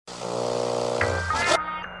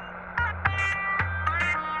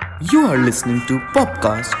You are listening to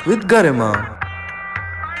Popcast with Garima.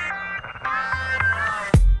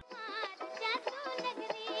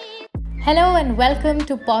 Hello and welcome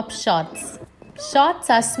to Pop Shots.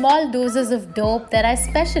 Shots are small doses of dope that I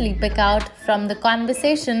specially pick out from the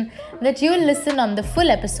conversation that you'll listen on the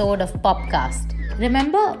full episode of Popcast.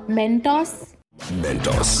 Remember Mentos?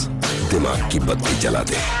 Mentos दिमाग की बत्ती जला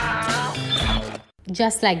दे.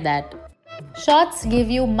 Just like that. Shots give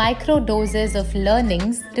you micro doses of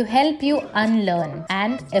learnings to help you unlearn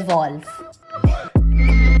and evolve.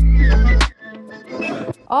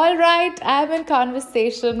 All right, I'm in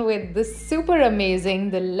conversation with the super amazing,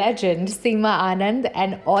 the legend Seema Anand,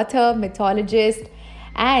 an author, mythologist,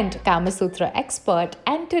 and Kamasutra expert.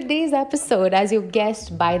 And today's episode, as you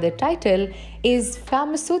guessed by the title, is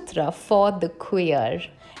Kamasutra for the queer.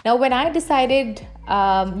 Now, when I decided,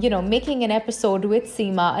 making an episode with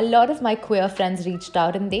Seema, a lot of my queer friends reached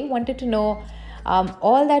out and they wanted to know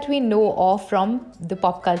all that we know of from the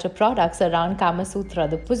pop culture products around Kamasutra,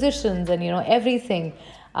 the positions and, everything.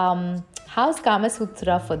 How's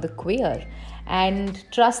Kamasutra for the queer? And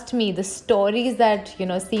trust me, the stories that,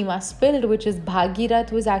 Seema spilled, which is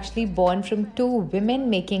Bhagirath was actually born from two women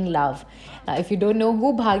making love. Now, if you don't know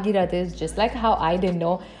who Bhagirath is, just like how I didn't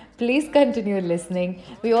know, please continue listening.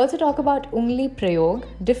 We also talk about Ungli Prayog,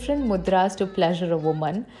 different mudras to pleasure a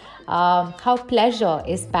woman, how pleasure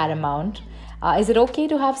is paramount. Is it okay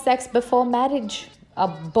to have sex before marriage? A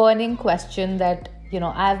burning question that,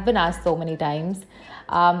 I've been asked so many times.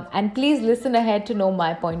 And please listen ahead to know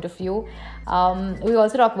my point of view. We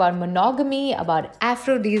also talk about monogamy, about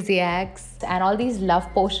aphrodisiacs, and all these love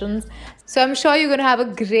potions. So I'm sure you're going to have a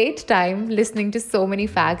great time listening to so many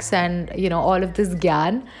facts and, all of this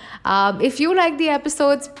gyan. If you like the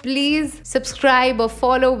episodes, please subscribe or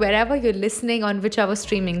follow wherever you're listening on whichever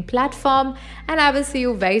streaming platform. And I will see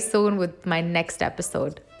you very soon with my next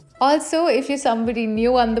episode. Also, if you're somebody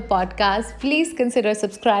new on the podcast, please consider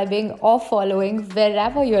subscribing or following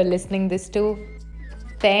wherever you're listening this to.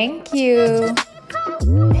 Thank you.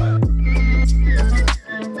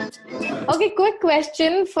 Okay, quick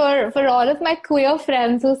question for all of my queer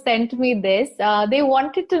friends who sent me this. They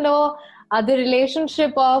wanted to know the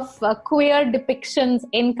relationship of queer depictions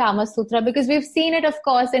in Kama Sutra, because we've seen it, of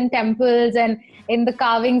course, in temples and in the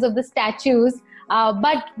carvings of the statues.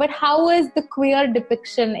 But how is the queer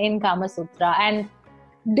depiction in Kama Sutra, and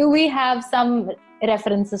do we have some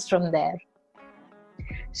references from there?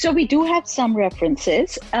 So we do have some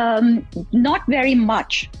references, not very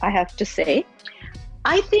much, I have to say.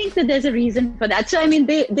 I think that there's a reason for that. So I mean,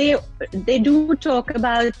 they do talk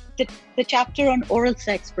about the chapter on oral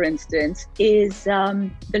sex, for instance, is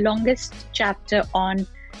the longest chapter on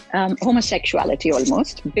homosexuality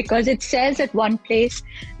almost, because it says at one place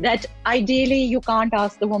that ideally you can't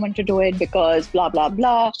ask the woman to do it because blah blah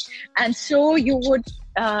blah, and so you would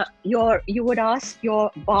ask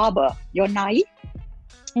your barber, your nai,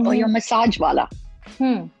 or your massage wala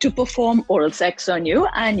to perform oral sex on you,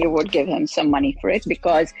 and you would give him some money for it,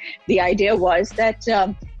 because the idea was that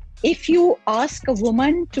if you ask a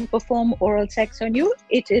woman to perform oral sex on you,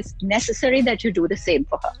 it is necessary that you do the same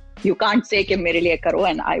for her. You can't say कि मेरे लिए करो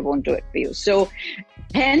and I won't do it for you. So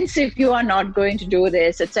hence, if you are not going to do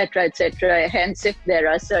this, etc., hence if there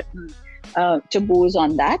are certain taboos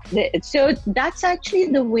on that. So that's actually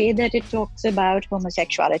the way that it talks about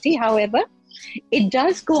homosexuality. However, it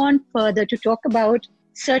does go on further to talk about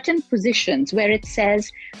certain positions where it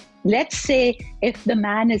says, let's say if the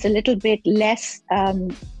man is a little bit less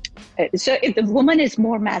so if the woman is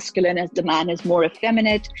more masculine as the man is more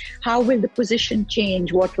effeminate, how will the position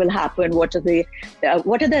change? What will happen? What are the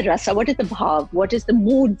rasa? What is the bhav? What is the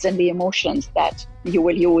moods and the emotions that you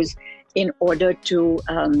will use in order to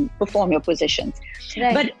perform your positions?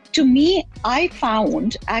 Right. But to me, I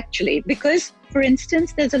found actually, because for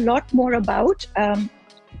instance, there's a lot more about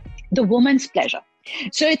the woman's pleasure.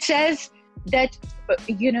 So it says that,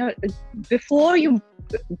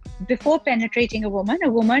 before penetrating a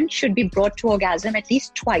woman should be brought to orgasm at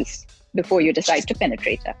least twice before you decide to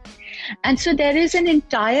penetrate her. And so there is an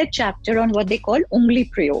entire chapter on what they call Ungli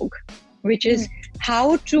Prayog, which is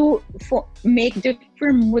how to make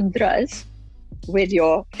different mudras with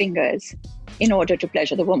your fingers in order to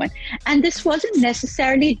pleasure the woman. And this wasn't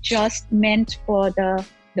necessarily just meant for the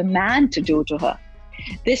man to do to her.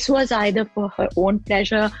 This was either for her own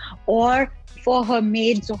pleasure or for her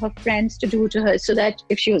maids or her friends to do to her, so that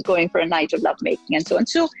if she was going for a night of lovemaking and so on.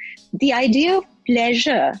 So the idea of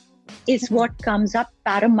pleasure is what comes up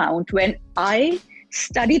paramount. When I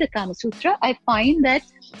study the Kama Sutra, I find that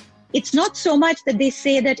it's not so much that they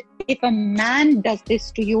say that if a man does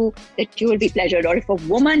this to you, that you will be pleasured, or if a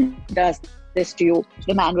woman does this to you,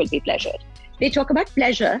 the man will be pleasured. They talk about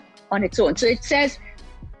pleasure on its own. So it says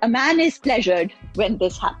a man is pleasured when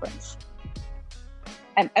this happens.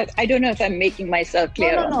 And I don't know if I'm making myself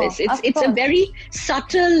clear on this. It's a very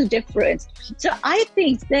subtle difference. So I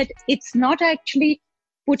think that it's not actually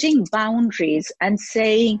putting boundaries and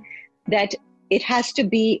saying that it has to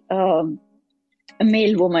be a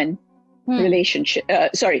male-woman relationship,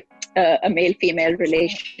 a male-female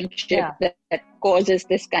relationship that causes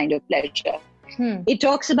this kind of pleasure. It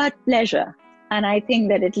talks about pleasure, and I think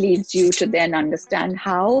that it leads you to then understand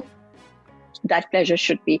how that pleasure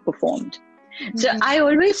should be performed. So I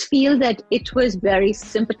always feel that it was very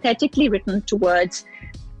sympathetically written towards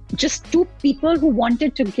just two people who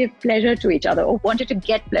wanted to give pleasure to each other or wanted to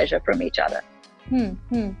get pleasure from each other.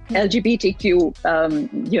 LGBTQ,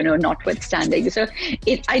 notwithstanding. So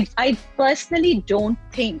I personally don't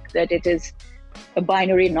think that it is a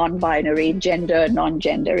binary, non-binary, gender,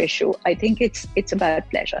 non-gender issue. I think it's about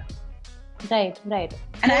pleasure. Right.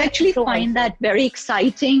 And I actually find that very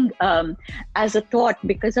exciting as a thought,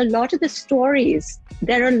 because there are a lot of stories.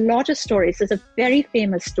 There's a very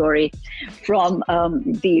famous story from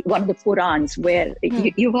one of the Purans where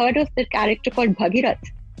you've heard of the character called Bhagirath.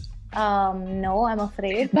 No, I'm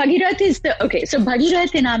afraid. Bhagirath is so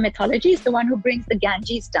Bhagirath in our mythology is the one who brings the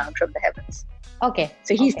Ganges down from the heavens. Okay.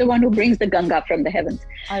 So he's the one who brings the Ganga from the heavens.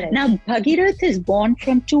 All right. Now, Bhagirath is born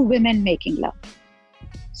from two women making love.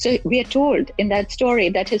 So we are told in that story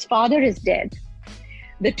that his father is dead.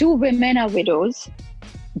 The two women are widows.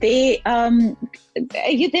 They're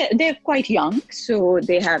quite young, so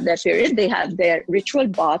they have their period. They have their ritual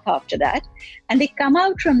bath after that. And they come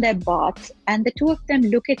out from their bath, and the two of them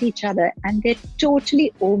look at each other, and they're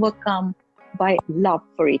totally overcome by love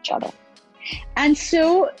for each other. And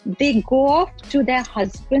so they go off to their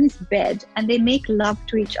husband's bed, and they make love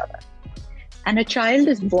to each other. And a child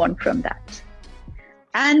is born from that.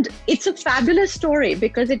 And it's a fabulous story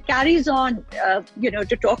because it carries on,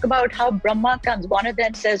 to talk about how Brahma comes. One of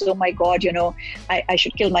them says, oh my God, I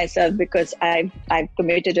should kill myself because I've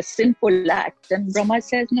committed a sinful act. And Brahma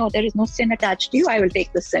says, no, there is no sin attached to you. I will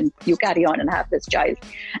take the sin. You carry on and have this child.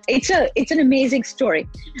 It's an amazing story.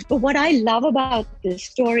 But what I love about this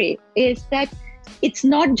story is that it's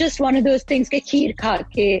not just one of those things, ke kheer kha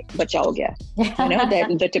ke bacha ho gaya.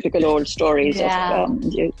 The typical old stories of,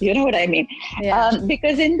 you know what I mean? Yeah.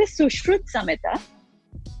 Because in the Sushrut Samhita,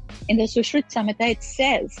 it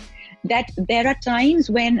says that there are times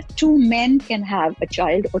when two men can have a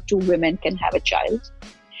child or two women can have a child.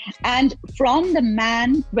 And from the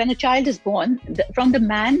man, when a child is born, from the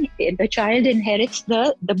man, the child inherits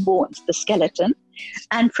the bones, the skeleton.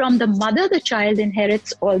 And from the mother, the child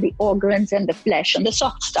inherits all the organs and the flesh and the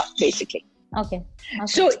soft stuff, basically. Okay.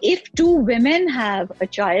 So if two women have a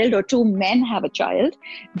child or two men have a child,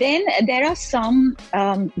 then there are some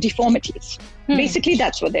deformities. Basically,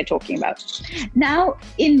 that's what they're talking about. Now,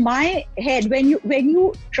 in my head, when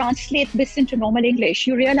you translate this into normal English,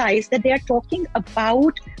 you realize that they are talking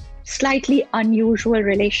about slightly unusual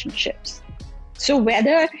relationships. So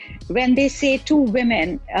when they say two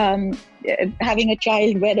women having a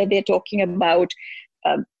child, whether they're talking about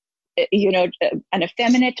an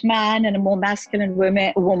effeminate man and a more masculine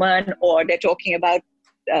woman, or they're talking about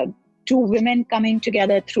two women coming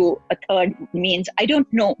together through a third means, I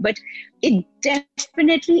don't know, but it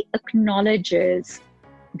definitely acknowledges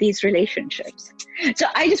these relationships. So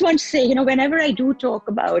I just want to say, whenever I do talk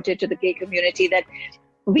about it to the gay community, that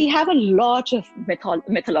we have a lot of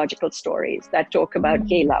mythological stories that talk about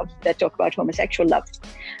gay love, that talk about homosexual love.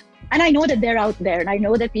 And I know that they're out there, and I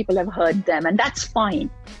know that people have heard them, and that's fine.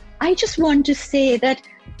 I just want to say that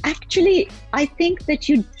actually, I think that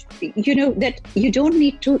that you don't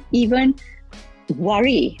need to even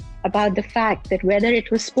worry about the fact that whether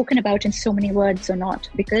it was spoken about in so many words or not,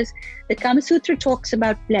 because the Kamasutra talks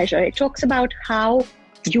about pleasure. It talks about how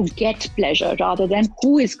you get pleasure rather than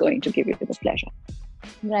who is going to give you the pleasure.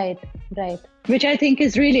 Right. Which I think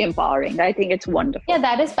is really empowering. I think it's wonderful. Yeah,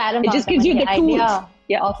 that is paramount. It just gives you the tools.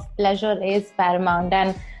 Idea of pleasure is paramount.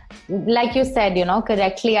 And like you said,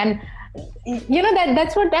 correctly. And,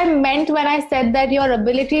 that's what I meant when I said that your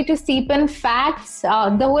ability to seep in facts, the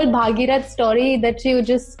whole Bhagirath story that you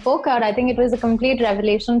just spoke out, I think it was a complete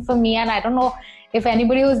revelation for me. And I don't know if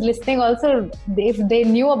anybody who's listening also, if they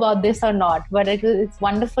knew about this or not, but it's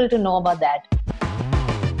wonderful to know about that.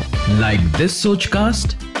 Like this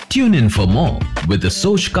Sochcast? Tune in for more with the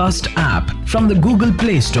Sochcast app from the Google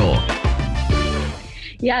Play Store.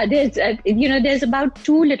 Yeah, there's about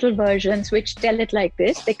 2 little versions which tell it like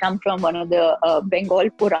this. They come from one of the Bengal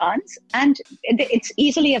Purans, and it's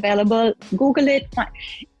easily available. Google it.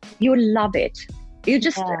 You'll love it.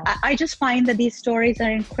 I just find that these stories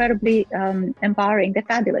are incredibly empowering. They're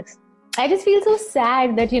fabulous. I just feel so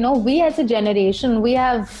sad that, we as a generation, we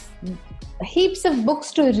have heaps of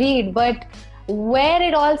books to read, but where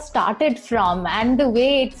it all started from and the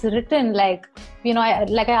way it's written, like I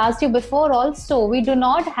asked you before also, we do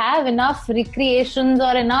not have enough recreations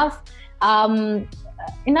or enough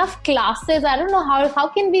classes. I don't know how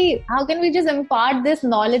can we just impart this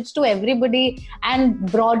knowledge to everybody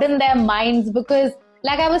and broaden their minds, because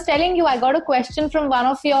like I was telling you, I got a question from one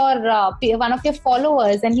of your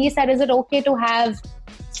followers, and he said, is it okay to have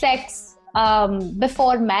sex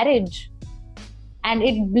before marriage? And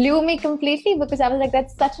it blew me completely, because I was like,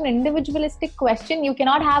 that's such an individualistic question. You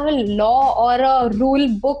cannot have a law or a rule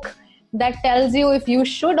book that tells you if you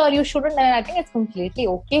should or you shouldn't. And I think it's completely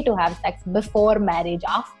okay to have sex before marriage,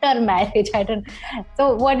 after marriage.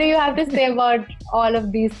 So what do you have to say about all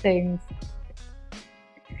of these things?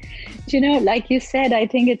 Like you said, I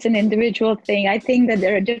think it's an individual thing. I think that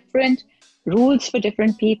there are different rules for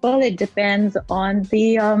different people. It depends on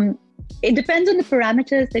the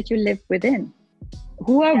parameters that you live within.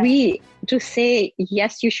 Who are we to say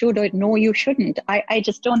yes you should or no you shouldn't? I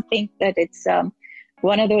just don't think that it's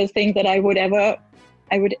one of those things that I would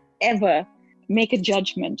ever make a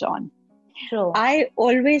judgment on. Sure. I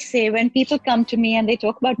always say, when people come to me and they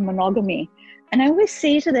talk about monogamy, and I always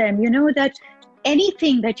say to them, that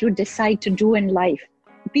anything that you decide to do in life,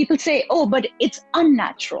 people say, oh, but it's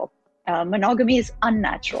unnatural. Monogamy is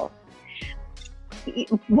unnatural.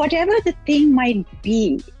 Whatever the thing might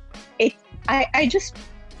be, I just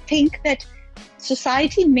think that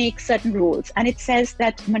society makes certain rules, and it says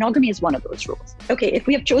that monogamy is one of those rules. Okay, if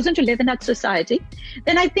we have chosen to live in that society,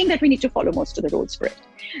 then I think that we need to follow most of the rules for it.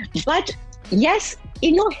 But yes,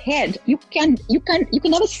 in your head, you can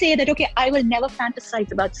never say that, okay, I will never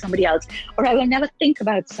fantasize about somebody else, or I will never think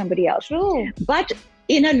about somebody else. True. But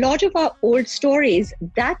in a lot of our old stories,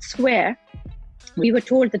 that's where we were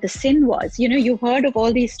told that the sin was. You've heard of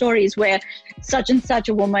all these stories where such and such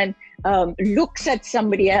a woman looks at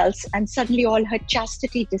somebody else and suddenly all her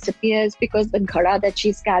chastity disappears because the ghada that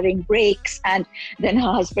she's carrying breaks, and then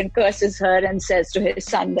her husband curses her and says to his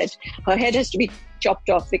son that her head has to be chopped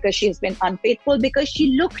off because she has been unfaithful because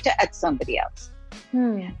she looked at somebody else.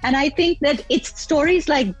 And I think that it's stories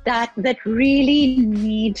like that that really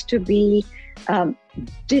need to be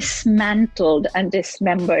dismantled and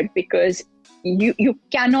dismembered, because you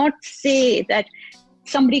cannot say that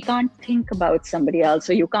somebody can't think about somebody else,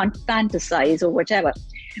 or you can't fantasize or whatever.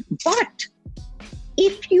 But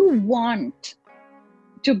if you want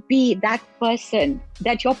to be that person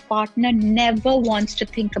that your partner never wants to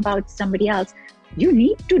think about somebody else, you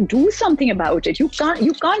need to do something about it. You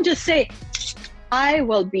can't just say, I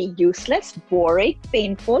will be useless, boring,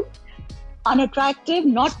 painful, unattractive,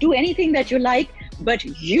 not do anything that you like, but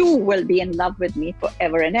you will be in love with me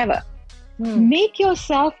forever and ever. Make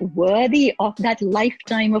yourself worthy of that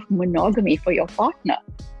lifetime of monogamy for your partner.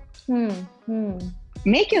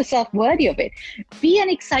 Make yourself worthy of it. Be an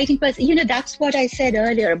exciting person. That's what I said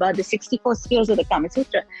earlier about the 64 skills of the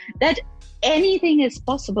Kamasutra, that anything is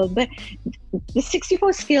possible. But the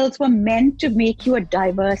 64 skills were meant to make you a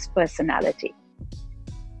diverse personality.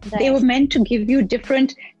 Nice. They were meant to give you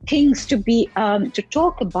different things to be to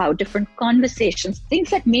talk about, different conversations, things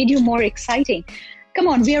that made you more exciting. Come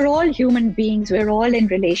on, we are all human beings. We're all in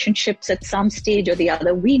relationships at some stage or the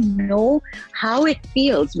other. We know how it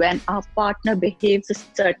feels when our partner behaves a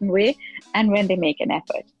certain way and when they make an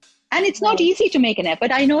effort. And it's not easy to make an effort.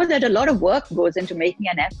 I know that a lot of work goes into making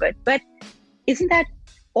an effort, but isn't that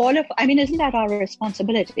our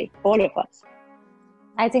responsibility, all of us?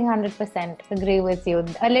 I think 100% agree with you.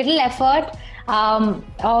 A little effort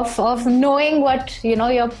of knowing what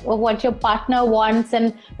your partner wants,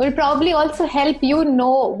 and will probably also help you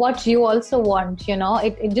know what you also want.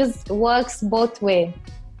 It just works both ways.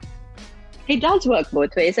 It does work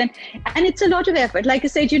both ways, and it's a lot of effort. Like I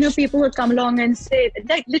said, people would come along and say,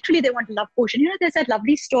 like, literally they want a love potion. There's that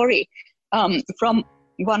lovely story from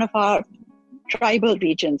one of our tribal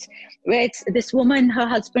regions where it's this woman, her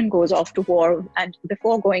husband goes off to war, and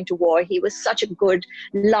before going to war he was such a good,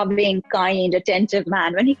 loving, kind, attentive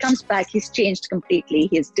man. When he comes back, he's changed completely.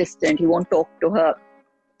 He's distant, he won't talk to her,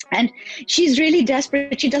 and she's really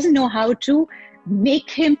desperate. She doesn't know how to make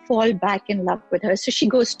him fall back in love with her, so she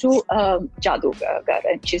goes to Jadugar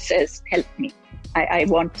and she says, help me, I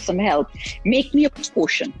want some help, make me a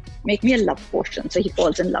potion, make me a love potion. So he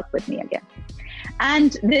falls in love with me again.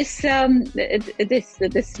 And this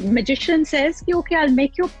magician says, okay, I'll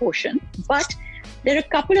make you a potion, but there are a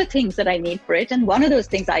couple of things that I need for it. And one of those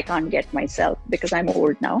things I can't get myself because I'm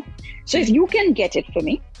old now. So if you can get it for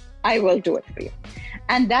me, I will do it for you.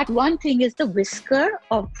 And that one thing is the whisker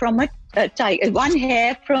from a tiger, one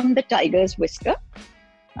hair from the tiger's whisker.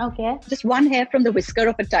 Okay. Just one hair from the whisker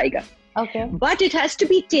of a tiger. Okay. But it has to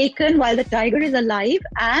be taken while the tiger is alive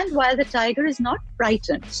and while the tiger is not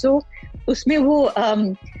frightened. So उसमें वो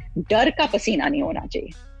डर का पसीना नहीं होना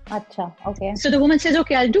चाहिए. Acha. Okay. So the woman says,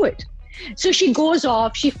 okay, I'll do it. So she goes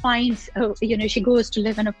off, she finds, she goes to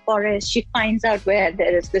live in a forest. She finds out where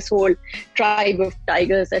there is this whole tribe of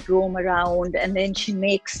tigers that roam around. And then she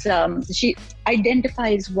she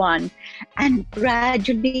identifies one. And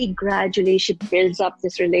gradually, she builds up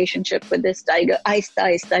this relationship with this tiger,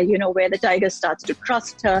 aista, where the tiger starts to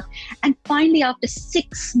trust her. And finally, after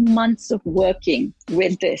 6 months of working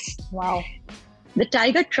with this, wow, the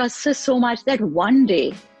tiger trusts her so much that one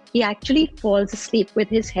day, he actually falls asleep with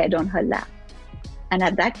his head on her lap. And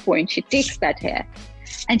at that point, she takes that hair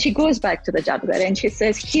and she goes back to the Jadugar and she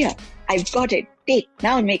says, here, I've got it. Take,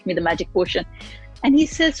 now make me the magic potion. And he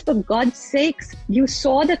says, for God's sakes, you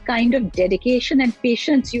saw the kind of dedication and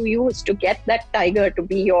patience you used to get that tiger to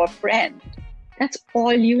be your friend. That's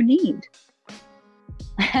all you need.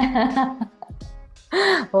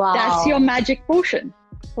 Wow. That's your magic potion.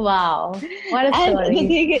 Wow. What a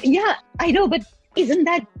story. Yeah, I know, but isn't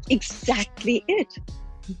that exactly it?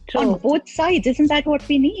 True. On both sides, isn't that what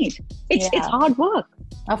we need? It's hard work.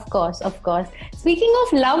 Of course. Speaking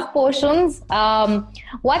of love potions,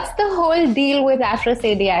 what's the whole deal with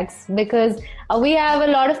aphrodisiacs? Because we have a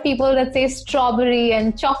lot of people that say strawberry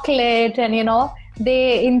and chocolate and,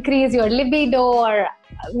 they increase your libido, or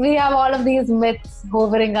we have all of these myths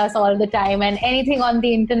hovering us all the time, and anything on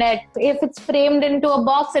the internet, if it's framed into a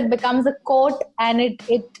box, it becomes a quote and it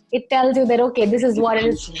tells you that, okay, this is what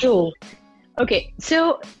is true. Okay,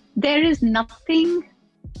 so there is nothing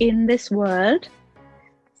in this world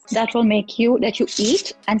that will make you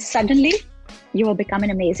eat and suddenly you will become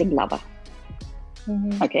an amazing lover.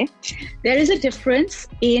 Mm-hmm. Okay, there is a difference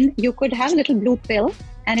in, you could have a little blue pill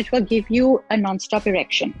and it will give you a non-stop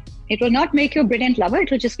erection. It will not make you a brilliant lover,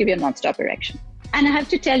 it will just give you a non-stop erection. And I have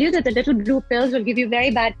to tell you that the little blue pills will give you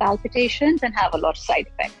very bad palpitations and have a lot of side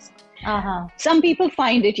effects. Uh-huh. Some people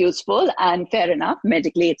find it useful, and fair enough,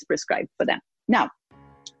 medically it's prescribed for them. Now,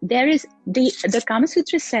 there is the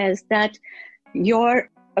Kamasutra says that your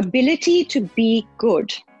ability to be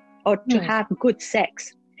good or to have good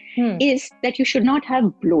sex is that you should not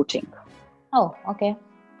have bloating. Oh, okay.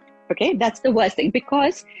 Okay, that's the worst thing,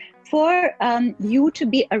 because for you to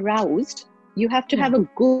be aroused, you have to have a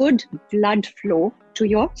good blood flow to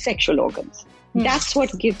your sexual organs. That's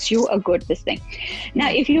what gives you a good this thing. Now,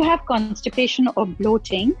 if you have constipation or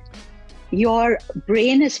bloating, your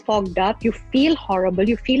brain is fogged up, you feel horrible,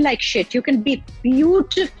 you feel like shit, you can be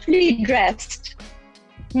beautifully dressed.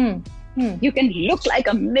 You can look like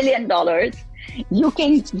 $1 million. You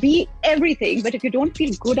can be everything, but if you don't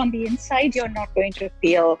feel good on the inside, you're not going to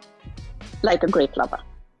feel like a great lover.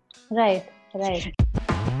 Right. Like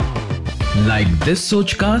this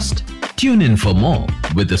Sochcast? Tune in for more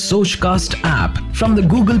with the Sochcast app from the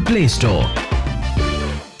Google Play Store.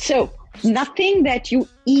 So, nothing that you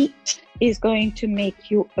eat is going to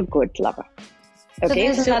make you a good lover.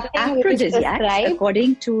 Okay, so aphrodisiacs,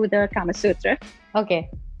 according to the Kamasutra, okay,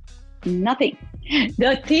 nothing.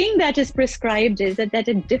 The thing that is prescribed is that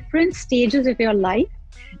at different stages of your life,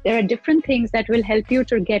 there are different things that will help you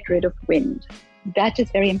to get rid of wind. That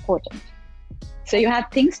is very important. So you have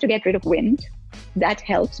things to get rid of wind. That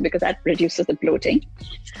helps because that reduces the bloating.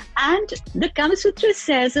 And the Kamasutra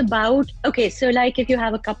says about, okay, so like if you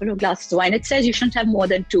have a couple of glasses of wine, it says you shouldn't have more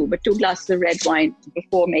than 2, but 2 glasses of red wine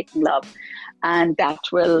before making love. And that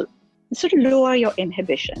will sort of lower your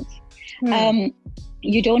inhibitions.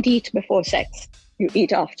 You don't eat before sex. You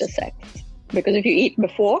eat after sex. Because if you eat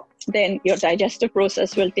before, then your digestive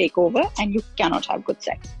process will take over and you cannot have good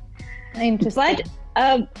sex. Interesting.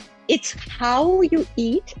 But it's how you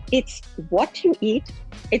eat, it's what you eat,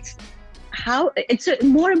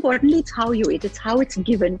 more importantly, it's how you eat, it's how it's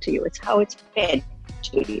given to you, it's how it's fed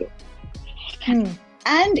to you.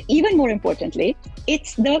 And even more importantly,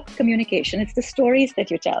 it's the communication, it's the stories that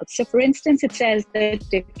you tell. So for instance, it says that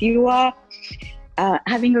if you are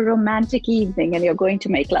having a romantic evening and you're going to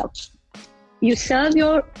make love, you serve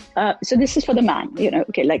your, so this is for the man,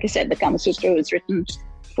 okay, like I said, the Kamasutra was written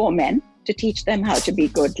for men to teach them how to be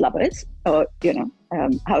good lovers, or,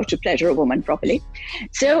 how to pleasure a woman properly.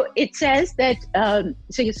 So it says that,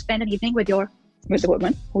 so you spend an evening with the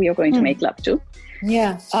woman who you're going to make love to.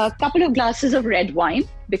 Yeah. A couple of glasses of red wine,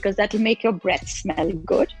 because that will make your breath smell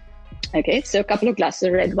good. Okay, so a couple of glasses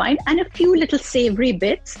of red wine and a few little savory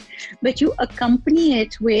bits, but you accompany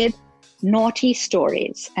it with naughty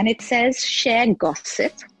stories. And it says share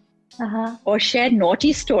gossip or share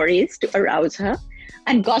naughty stories to arouse her.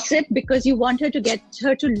 And gossip because you want her to get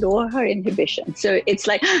her to lower her inhibition. So it's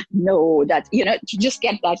like, no, that, you just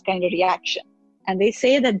get that kind of reaction. And they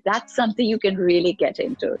say that that's something you can really get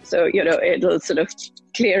into. So, it'll sort of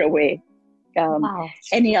clear away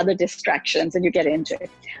any other distractions and you get into it.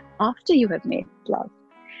 After you have made love,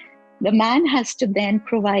 the man has to then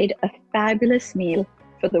provide a fabulous meal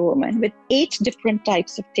for the woman with 8 different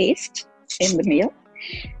types of taste in the meal.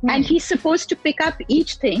 And he's supposed to pick up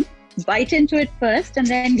each thing, bite into it first, and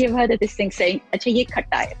then give her this thing saying, "Acha, ye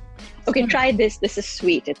khatta hai. Okay, try this. This is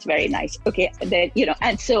sweet. It's very nice." Okay, then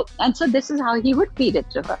and so this is how he would feed it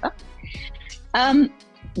to her.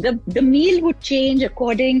 The meal would change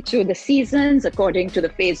according to the seasons, according to the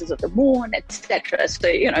phases of the moon, etc. So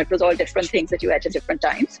it was all different things that you had at different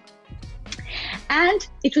times. And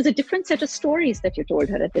it was a different set of stories that you told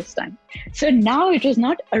her at this time. So now it was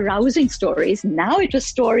not arousing stories. Now it was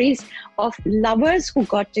stories of lovers who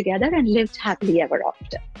got together and lived happily ever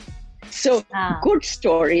after. So good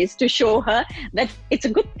stories to show her that it's a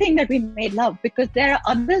good thing that we made love, because there are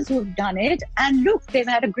others who've done it and look, they've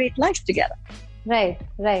had a great life together. Right.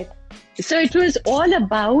 So it was all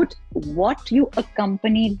about what you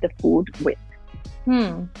accompanied the food with.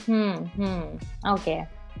 Okay.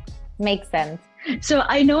 Makes sense. So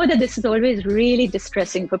I know that this is always really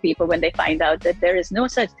distressing for people when they find out that there is no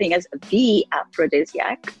such thing as the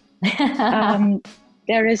aphrodisiac.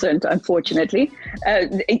 There isn't, unfortunately.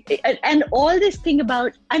 And all this thing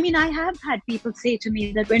about, I have had people say to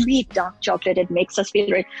me that when we eat dark chocolate, it makes us feel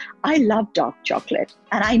right. I love dark chocolate.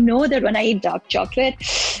 And I know that when I eat dark chocolate,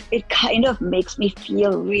 it kind of makes me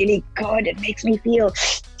feel really good. It makes me feel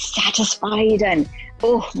satisfied and,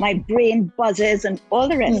 my brain buzzes and all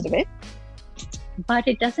the rest of it. But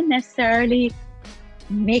it doesn't necessarily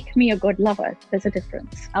make me a good lover. There's a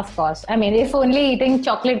difference. Of course. If only eating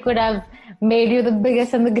chocolate could have made you the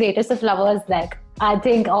biggest and the greatest of lovers, I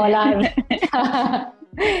think all our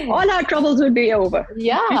all our troubles would be over.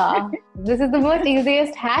 Yeah. This is the most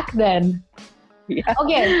easiest hack then. Yeah.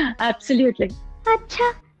 Okay. Absolutely.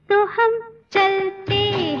 अच्छा तो हम चलते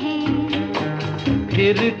हैं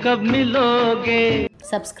फिर कब मिलोगे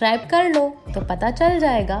subscribe कर लो तो पता चल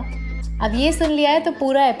जाएगा. अब ये सुन लिया है तो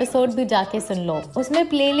पूरा एपिसोड भी जाके सुन लो, उसमें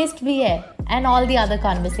प्लेलिस्ट भी है and all the other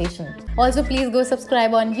conversation. Also please go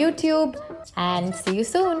subscribe on YouTube and see you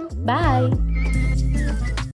soon. Bye.